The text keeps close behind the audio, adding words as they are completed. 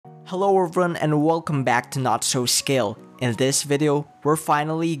Hello everyone and welcome back to Not So Scale. In this video, we're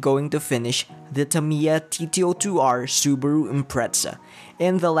finally going to finish the Tamiya TT-02R Subaru Impreza.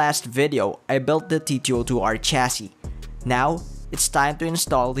 In the last video, I built the TT-02R chassis. Now, it's time to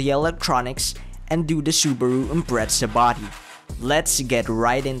install the electronics and do the Subaru Impreza body. Let's get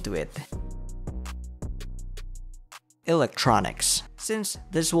right into it. Electronics. Since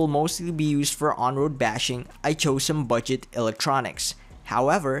this will mostly be used for on-road bashing, I chose some budget electronics.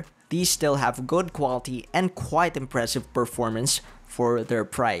 However, these still have good quality and quite impressive performance for their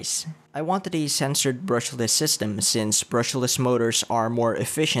price. I wanted a sensored brushless system since brushless motors are more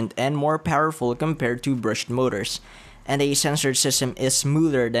efficient and more powerful compared to brushed motors, and a sensored system is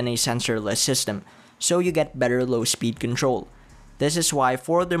smoother than a sensorless system, so you get better low-speed control. This is why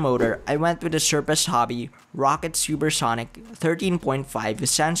for the motor, I went with the Surface Hobby Rocket Supersonic 13.5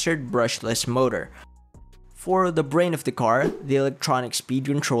 sensored brushless motor. For the brain of the car, the electronic speed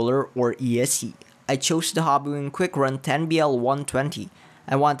controller or ESC, I chose the Hobbywing Quick Run 10BL120.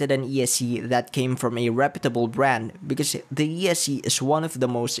 I wanted an ESC that came from a reputable brand because the ESC is one of the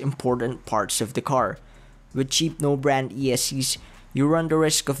most important parts of the car. With cheap no-brand ESCs, you run the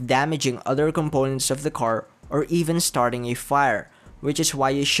risk of damaging other components of the car or even starting a fire, which is why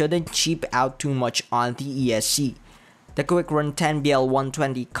you shouldn't cheap out too much on the ESC. The Quick Run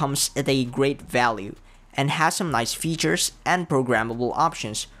 10BL120 comes at a great value and has some nice features and programmable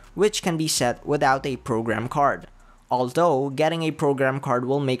options, which can be set without a program card. Although, getting a program card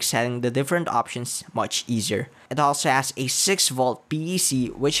will make setting the different options much easier. It also has a 6V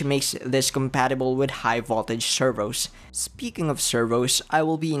PEC, which makes this compatible with high voltage servos. Speaking of servos, I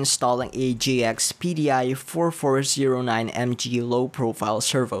will be installing a JX PDI 4409MG low profile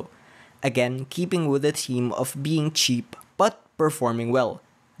servo. Again, keeping with the theme of being cheap but performing well.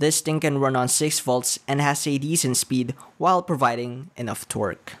 This thing can run on 6V and has a decent speed while providing enough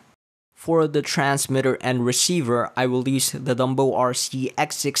torque. For the transmitter and receiver, I will use the Dumbo RC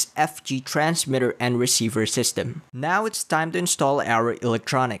X6FG transmitter and receiver system. Now it's time to install our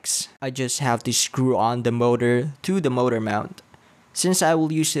electronics. I just have to screw on the motor to the motor mount. Since I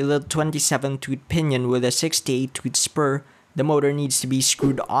will use the 27-tooth pinion with a 68-tooth spur, the motor needs to be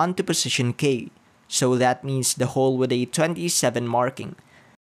screwed on to position K. So that means the hole with a 27 marking.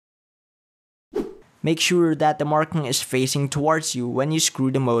 Make sure that the marking is facing towards you when you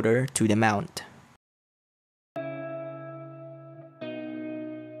screw the motor to the mount.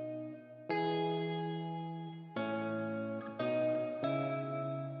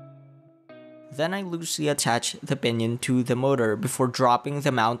 Then I loosely attach the pinion to the motor before dropping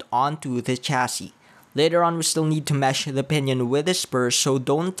the mount onto the chassis. Later on, we still need to mesh the pinion with the spur, so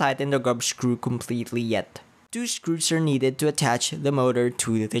don't tighten the grub screw completely yet. 2 screws are needed to attach the motor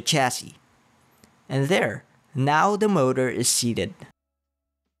to the chassis. And there, now the motor is seated.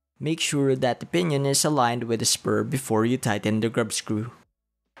 Make sure that the pinion is aligned with the spur before you tighten the grub screw.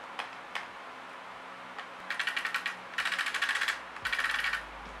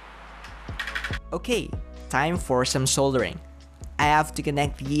 Okay, time for some soldering. I have to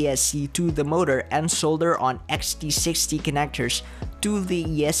connect the ESC to the motor and solder on XT60 connectors to the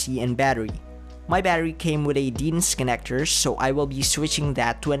ESC and battery. My battery came with a Dean's connector, so I will be switching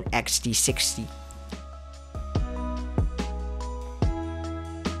that to an XT60.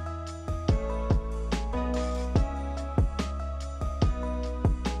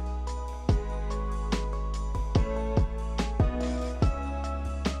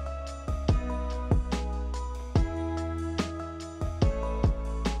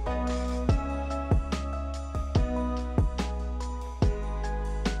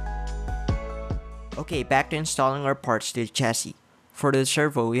 Okay, back to installing our parts to the chassis. For the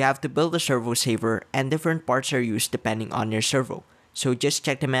servo, you have to build a servo saver and different parts are used depending on your servo, so just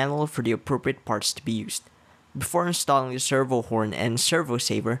check the manual for the appropriate parts to be used. Before installing the servo horn and servo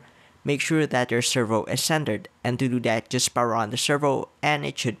saver, make sure that your servo is centered, and to do that, just power on the servo and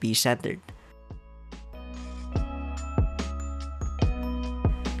it should be centered.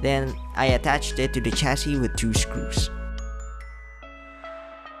 Then, I attached it to the chassis with 2 screws.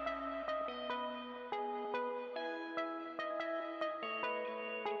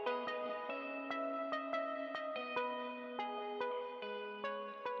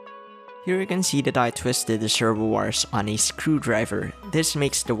 Here you can see that I twisted the servo wires on a screwdriver. This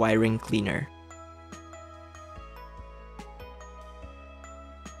makes the wiring cleaner.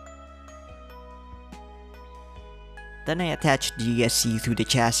 Then I attached the ESC to the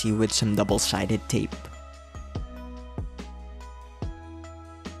chassis with some double-sided tape.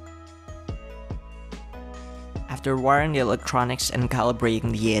 After wiring the electronics and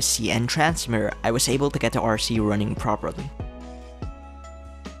calibrating the ESC and transmitter, I was able to get the RC running properly.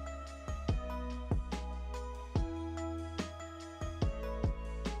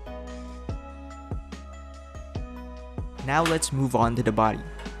 Now let's move on to the body.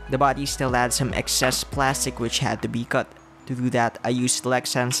 The body still had some excess plastic which had to be cut. To do that, I used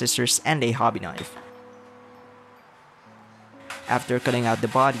Lexan scissors and a hobby knife. After cutting out the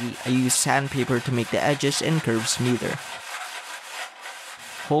body, I used sandpaper to make the edges and curves smoother.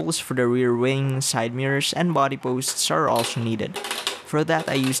 Holes for the rear wing, side mirrors, and body posts are also needed. For that,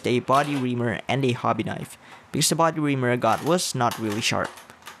 I used a body reamer and a hobby knife, because the body reamer I got was not really sharp.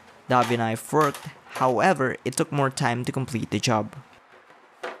 The hobby knife worked, however, it took more time to complete the job.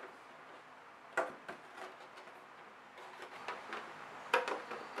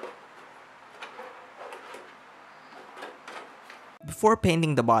 Before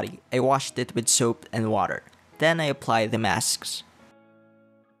painting the body, I washed it with soap and water. Then I applied the masks.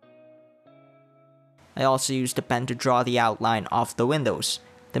 I also used a pen to draw the outline of the windows,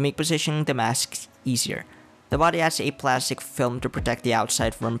 to make positioning the masks easier. The body has a plastic film to protect the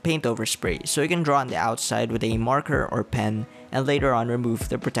outside from paint overspray, so you can draw on the outside with a marker or pen, and later on remove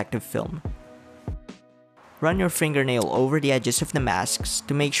the protective film. Run your fingernail over the edges of the masks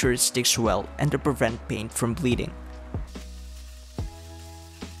to make sure it sticks well and to prevent paint from bleeding.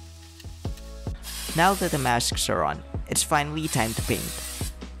 Now that the masks are on, it's finally time to paint.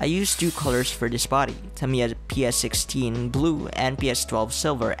 I used two colors for this body, Tamiya PS16 Blue and PS12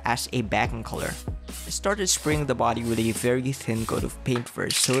 Silver as a backing color. I started spraying the body with a very thin coat of paint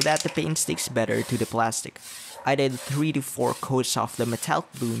first so that the paint sticks better to the plastic. I did 3 to 4 coats of the metallic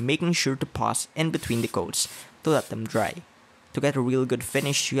blue, making sure to pause in between the coats to let them dry. To get a real good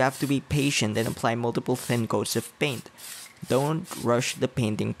finish, you have to be patient and apply multiple thin coats of paint. Don't rush the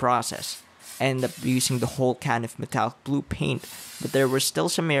painting process. I ended up using the whole can of metallic blue paint, but there were still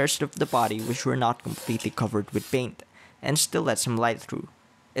some areas of the body which were not completely covered with paint, and still let some light through.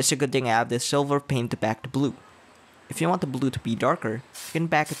 It's a good thing I have the silver paint to back the blue. If you want the blue to be darker, you can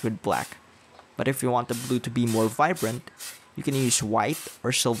back it with black. But if you want the blue to be more vibrant, you can use white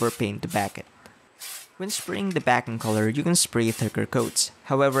or silver paint to back it. When spraying the backing color, you can spray thicker coats.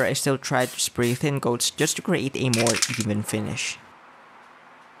 However, I still try to spray thin coats just to create a more even finish.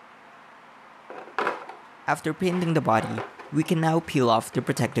 After painting the body, we can now peel off the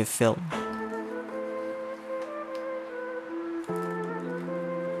protective film.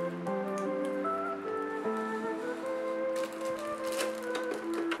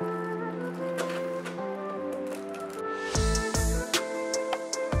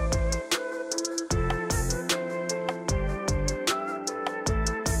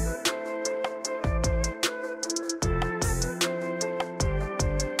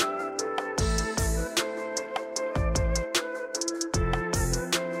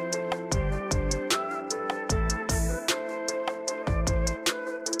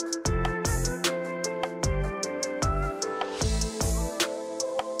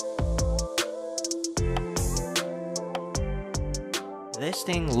 This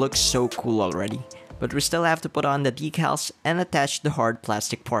thing looks so cool already, but we still have to put on the decals and attach the hard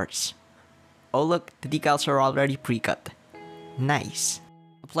plastic parts. Oh look, the decals are already pre-cut. Nice.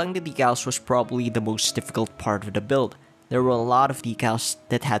 Applying the decals was probably the most difficult part of the build. There were a lot of decals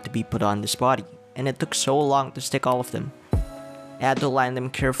that had to be put on this body, and it took so long to stick all of them. I had to line them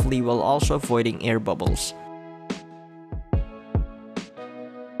carefully while also avoiding air bubbles.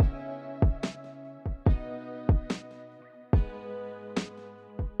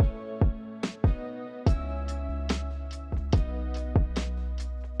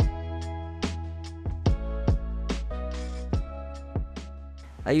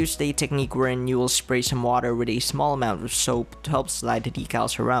 I used a technique wherein you will spray some water with a small amount of soap to help slide the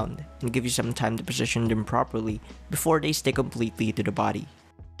decals around and give you some time to position them properly before they stick completely to the body.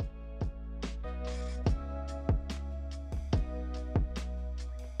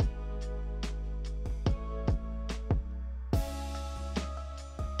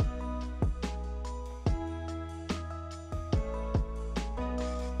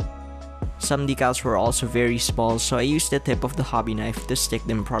 Some decals were also very small, so I used the tip of the hobby knife to stick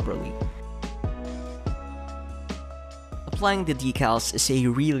them properly. Applying the decals is a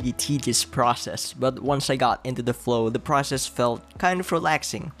really tedious process, but once I got into the flow, the process felt kind of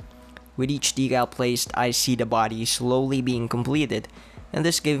relaxing. With each decal placed, I see the body slowly being completed, and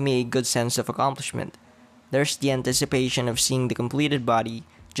this gave me a good sense of accomplishment. There's the anticipation of seeing the completed body,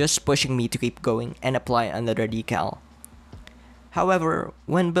 just pushing me to keep going and apply another decal. However,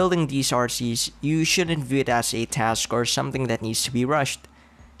 when building these RCs, you shouldn't view it as a task or something that needs to be rushed.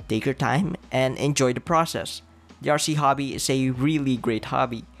 Take your time and enjoy the process. The RC hobby is a really great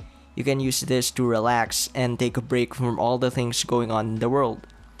hobby. You can use this to relax and take a break from all the things going on in the world.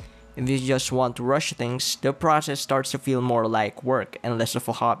 If you just want to rush things, the process starts to feel more like work and less of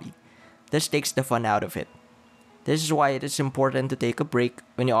a hobby. This takes the fun out of it. This is why it is important to take a break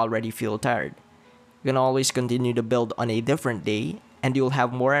when you already feel tired. You can always continue the build on a different day, and you'll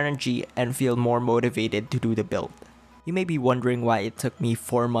have more energy and feel more motivated to do the build. You may be wondering why it took me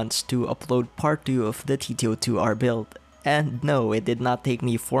 4 months to upload part 2 of the TT-02R build. And no, it did not take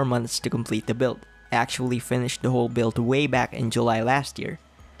me 4 months to complete the build. I actually finished the whole build way back in July last year.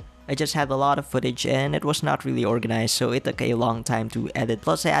 I just had a lot of footage and it was not really organized, so it took a long time to edit.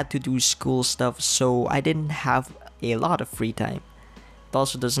 Plus I had to do school stuff, so I didn't have a lot of free time. It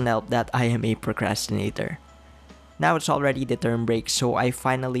also doesn't help that I am a procrastinator. Now it's already the term break, so I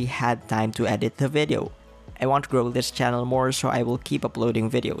finally had time to edit the video. I want to grow this channel more, so I will keep uploading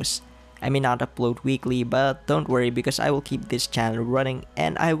videos. I may not upload weekly, but don't worry because I will keep this channel running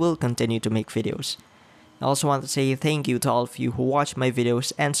and I will continue to make videos. I also want to say thank you to all of you who watch my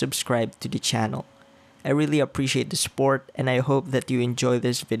videos and subscribe to the channel. I really appreciate the support and I hope that you enjoy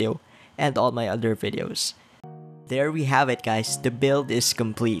this video and all my other videos. There we have it guys, the build is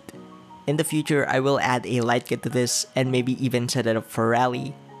complete. In the future, I will add a light kit to this and maybe even set it up for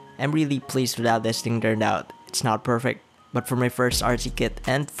rally. I'm really pleased with how this thing turned out. It's not perfect, but for my first RC kit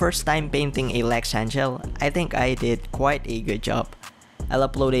and first time painting a Lex handshell, I think I did quite a good job. I'll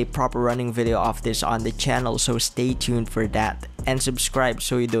upload a proper running video of this on the channel, so stay tuned for that and subscribe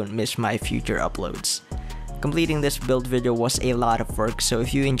so you don't miss my future uploads. Completing this build video was a lot of work, so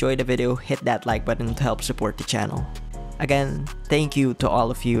if you enjoyed the video, hit that like button to help support the channel. Again, thank you to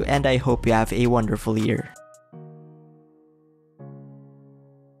all of you and I hope you have a wonderful year.